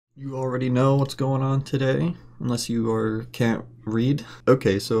You already know what's going on today, unless you can't read.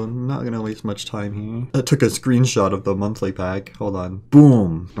 Okay, so I'm not gonna waste much time here. I took a screenshot of the monthly pack. Hold on.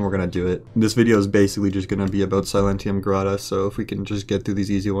 Boom! And we're gonna do it. This video is basically just gonna be about Silentium, so if we can just get through these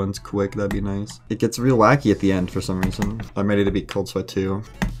easy ones quick, that'd be nice. It gets real wacky at the end for some reason. I'm ready to beat Cold Sweat 2.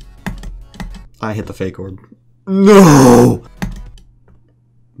 I hit the fake orb. No!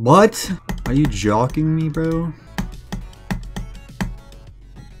 What? Are you joking me, bro?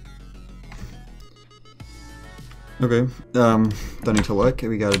 Okay, don't need to look.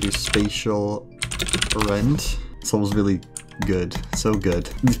 We gotta do spatial rend. This level's really good. So good.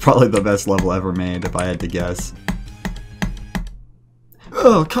 It's probably the best level ever made, if I had to guess.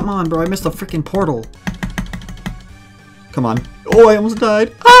 Oh, come on, bro. I missed the freaking portal. Come on. Oh, I almost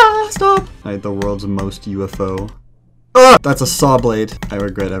died. Ah, stop. I had the world's most UFO. Ah, that's a saw blade. I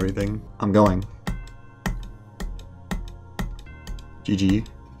regret everything. I'm going. GG.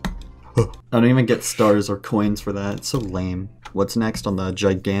 I don't even get stars or coins for that. It's so lame. What's next on the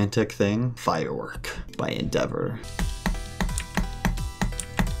gigantic thing? Firework by Endeavor.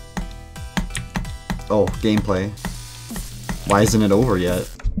 Oh, gameplay. Why isn't it over yet?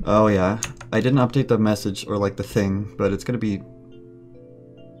 Oh yeah. I didn't update the message or like the thing, but it's gonna be...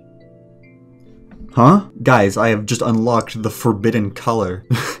 Huh? Guys, I have just unlocked the forbidden color.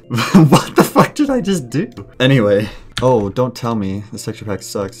 What the fuck did I just do? Anyway. Oh, don't tell me. This texture pack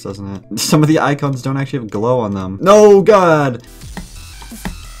sucks, doesn't it? Some of the icons don't actually have glow on them. No, God!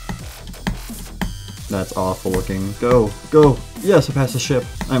 That's awful looking. Go, go! Yes, I passed the ship.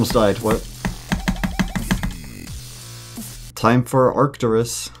 I almost died. What? Time for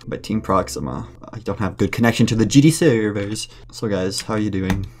Arcturus by Team Proxima. I don't have good connection to the GD servers. So guys, how are you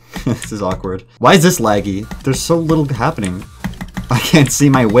doing? This is awkward. Why is this laggy? There's so little happening. I can't see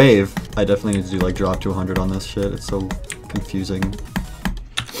my wave. I definitely need to do like drop to 100 on this shit. It's so confusing.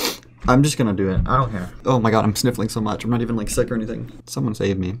 I'm just gonna do it. I don't care. Oh my god, I'm sniffling so much. I'm not even like sick or anything. Someone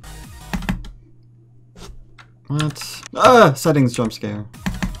save me. What? Ah! Settings jump scare.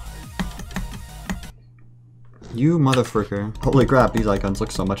 You motherfucker. Holy crap, these icons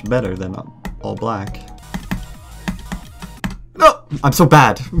look so much better than all black. No! I'm so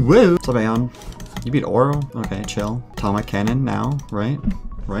bad! Woo! What's up, Aeon? You beat Oro? Okay, chill. Atomic cannon now, right?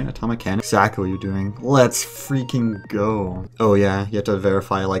 Right? Atomic cannon? Exactly what you're doing. Let's freaking go. Oh yeah, you have to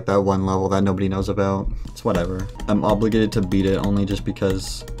verify like that one level that nobody knows about. It's whatever. I'm obligated to beat it only just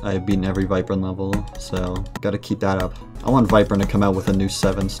because I've beaten every Viperin level, so gotta keep that up. I want Viperin to come out with a new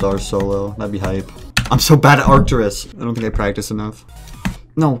 7-star solo. That'd be hype. I'm so bad at Arcturus. I don't think I practice enough.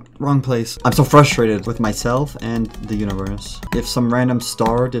 No, wrong place. I'm so frustrated with myself and the universe. If some random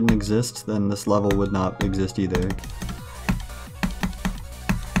star didn't exist, then this level would not exist either.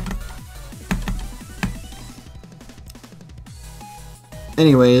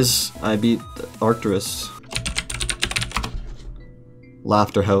 Anyways, I beat Arcturus.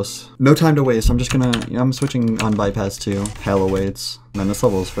 Laughter House. No time to waste. I'm just gonna... I'm switching on bypass to Hell Awaits. Man, this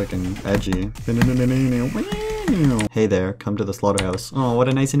level is freaking edgy. Hey there, come to the slaughterhouse. Oh, what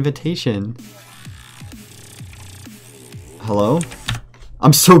a nice invitation. Hello?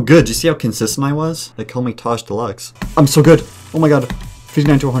 I'm so good. Do you see how consistent I was? They call me Tosh Deluxe. I'm so good. Oh my god.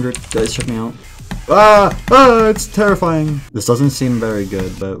 59 to 100. Guys, check me out. Ah! Ah! It's terrifying. This doesn't seem very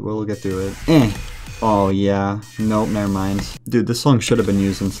good, but we'll get through it. Eh. Oh yeah. Nope, never mind. Dude, this song should have been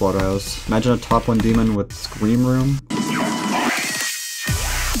used in Slaughterhouse. Imagine a top 1 demon with Scream Room.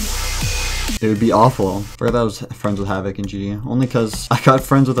 It would be awful. I forgot that I was friends with Havoc and G. Only because I got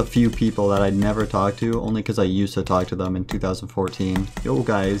friends with a few people that I'd never talked to, only because I used to talk to them in 2014. Yo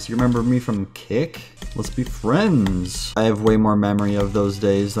guys, you remember me from Kick? Let's be friends. I have way more memory of those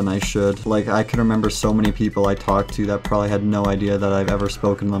days than I should. Like, I can remember so many people I talked to that probably had no idea that I've ever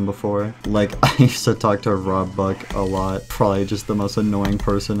spoken to them before. Like, I used to talk to Rob Buck a lot. Probably just the most annoying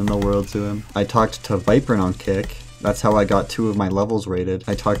person in the world to him. I talked to Viperin on Kick. That's how I got 2 of my levels rated.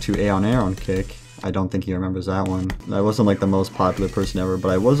 I talked to Aeon Air on Kick. I don't think he remembers that one. I wasn't like the most popular person ever, but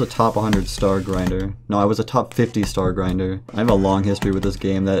I was a top 100 star grinder. No, I was a top 50 star grinder. I have a long history with this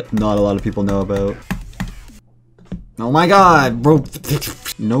game that not a lot of people know about. Oh my god! Bro,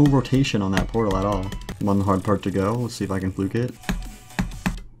 no rotation on that portal at all. One hard part to go. Let's see if I can fluke it.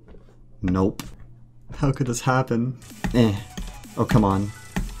 Nope. How could this happen? Eh. Oh, come on.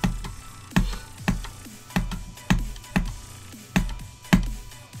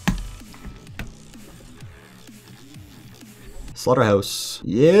 Slaughterhouse.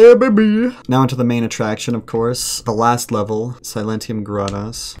 Yeah, baby. Now into the main attraction, of course. The last level, Silentium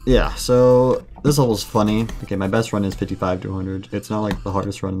Gradas. Yeah, so this level's funny. Okay, my best run is 55 to 100. It's not like the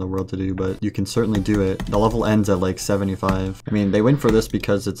hardest run in the world to do, but you can certainly do it. The level ends at like 75. I mean, they went for this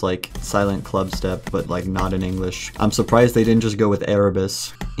because it's like silent club step, but like not in English. I'm surprised they didn't just go with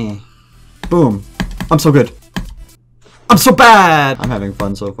Erebus. Boom. I'm so good. I'm so bad! I'm having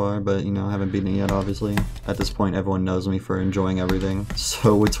fun so far, but you know, I haven't beaten it yet, obviously. At this point, everyone knows me for enjoying everything,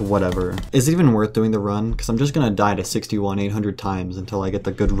 so it's whatever. Is it even worth doing the run? Because I'm just gonna die to 61 800 times until I get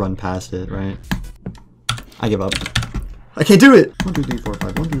the good run past it, right? I give up. I can't do it! 1, 2, 3, 4,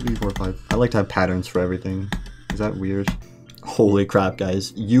 5. 1, 2, 3, 4, 5. I like to have patterns for everything. Is that weird? Holy crap,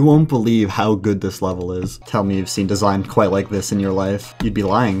 guys. You won't believe how good this level is. Tell me you've seen design quite like this in your life. You'd be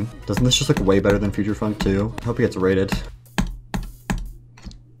lying. Doesn't this just look way better than Future Funk 2? I hope it gets rated.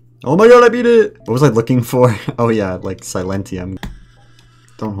 Oh my god, I beat it! What was I looking for? Oh yeah, like Silentium.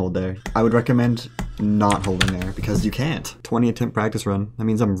 Don't hold there. I would recommend not holding there, because you can't. 20 attempt practice run. That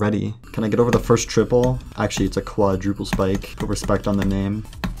means I'm ready. Can I get over the first triple? Actually, it's a quadruple spike. Put respect on the name.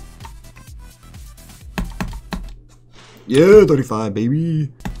 Yeah, 35,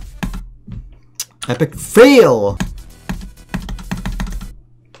 baby! Epic fail!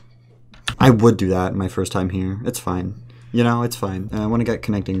 I would do that my first time here. It's fine. You know, it's fine. I want to get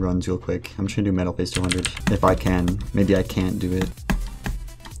connecting runs real quick. I'm just gonna do Metal Face 200. If I can. Maybe I can't do it.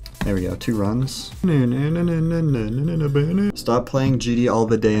 There we go. 2 runs. Stop playing GD all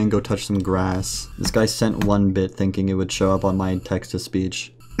the day and go touch some grass. This guy sent 1 bit thinking it would show up on my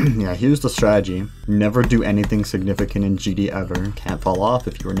text-to-speech. Yeah, here's the strategy. Never do anything significant in GD ever. Can't fall off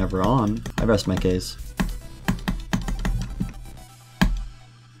if you were never on. I rest my case.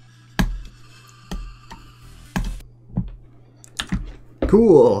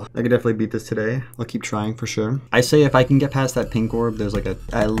 Cool! I could definitely beat this today. I'll keep trying for sure. I say if I can get past that pink orb, there's like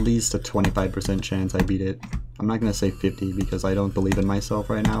at least a 25% chance I beat it. I'm not gonna say 50 because I don't believe in myself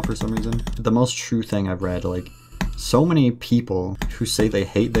right now for some reason. The most true thing I've read, like, so many people who say they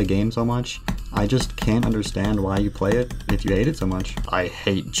hate the game so much, I just can't understand why you play it if you hate it so much. I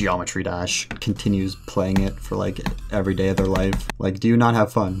hate Geometry Dash. Continues playing it for like every day of their life. Like, do you not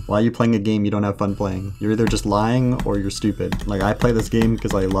have fun? Why are you playing a game you don't have fun playing? You're either just lying or you're stupid. Like, I play this game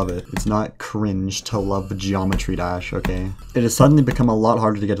because I love it. It's not cringe to love Geometry Dash, okay? It has suddenly become a lot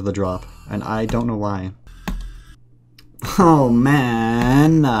harder to get to the drop, and I don't know why. Oh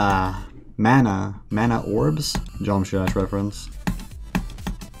man, mana orbs? Geometry Dash reference.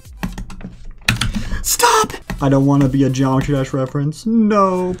 Stop! I don't want to be a Geometry Dash reference.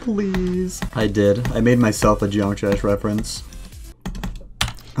 No, please. I did. I made myself a Geometry Dash reference.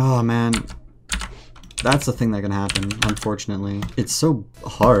 Oh man. That's the thing that can happen, unfortunately. It's so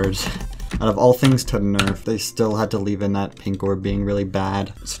hard. Out of all things to nerf, they still had to leave in that pink orb being really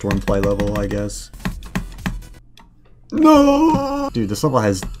bad. Stormfly level, I guess. No! Dude, this level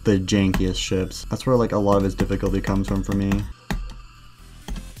has the jankiest ships. That's where like a lot of its difficulty comes from for me.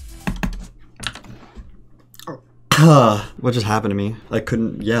 What just happened to me? I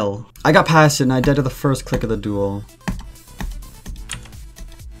couldn't yell. I got past it and I died to the first click of the duel.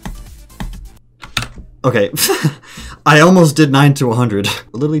 Okay. I almost did 9 to 100.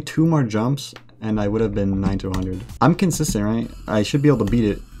 Literally 2 more jumps and I would have been 9 to 100. I'm consistent, right? I should be able to beat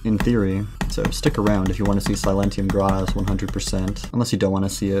it in theory. So stick around if you want to see Silentium Gradas 100%. Unless you don't want to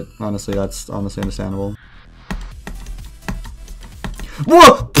see it. Honestly, that's honestly understandable.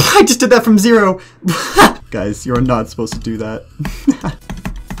 Whoa! I just did that from 0! Guys, you're not supposed to do that.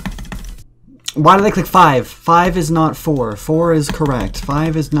 Why did I click 5? 5 is not 4. 4 is correct.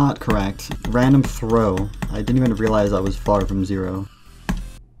 5 is not correct. Random throw. I didn't even realize I was far from 0.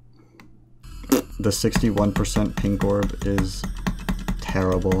 The 61% pink orb is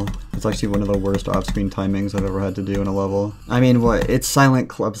terrible. It's actually one of the worst off-screen timings I've ever had to do in a level. I mean, what? It's Silent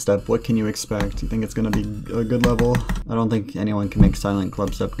Club Step. What can you expect? You think it's gonna be a good level? I don't think anyone can make Silent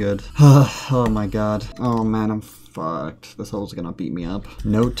Club Step good. Oh my god. Oh man, I'm fucked. This level's gonna beat me up.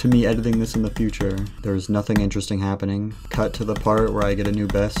 Note to me editing this in the future. There's nothing interesting happening. Cut to the part where I get a new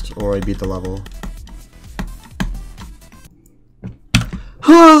best or I beat the level.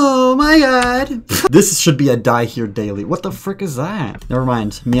 Oh my god! This should be a die here daily. What the frick is that? Never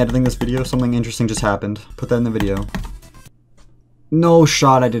mind. Me editing this video, something interesting just happened. Put that in the video. No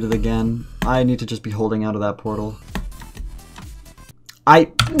shot, I did it again. I need to just be holding out of that portal. I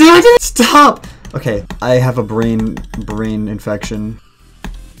didn't stop! Okay, I have a brain infection.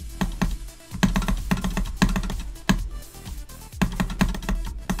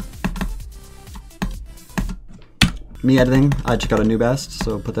 Me editing, I just got a new best,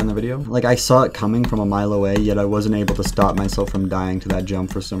 so put that in the video. Like, I saw it coming from a mile away, yet I wasn't able to stop myself from dying to that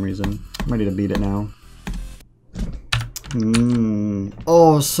jump for some reason. I'm ready to beat it now.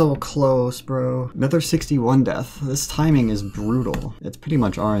 Oh, so close, bro. Another 61 death. This timing is brutal. It's pretty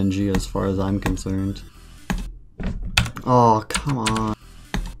much RNG as far as I'm concerned. Oh, come on.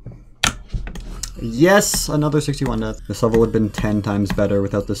 Yes, another 61 death. This level would have been 10 times better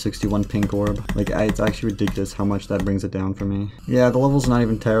without the 61 pink orb. Like, it's actually ridiculous how much that brings it down for me. Yeah, the level's not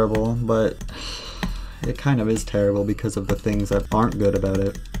even terrible, but it kind of is terrible because of the things that aren't good about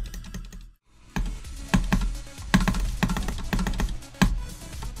it.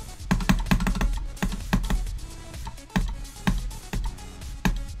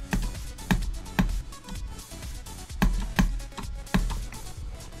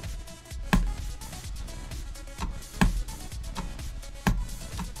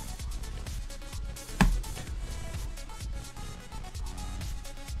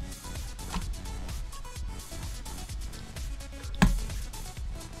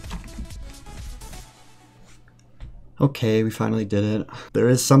 Okay, we finally did it. There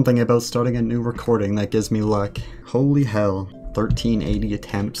is something about starting a new recording that gives me luck. Holy hell. 1380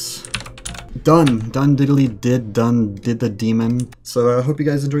 attempts. Done diddly did the demon. So I hope you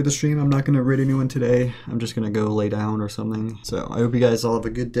guys enjoyed the stream. I'm not gonna rate anyone today. I'm just gonna go lay down or something. So I hope you guys all have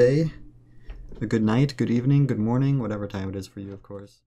a good day, a good night, good evening, good morning, whatever time it is for you, of course.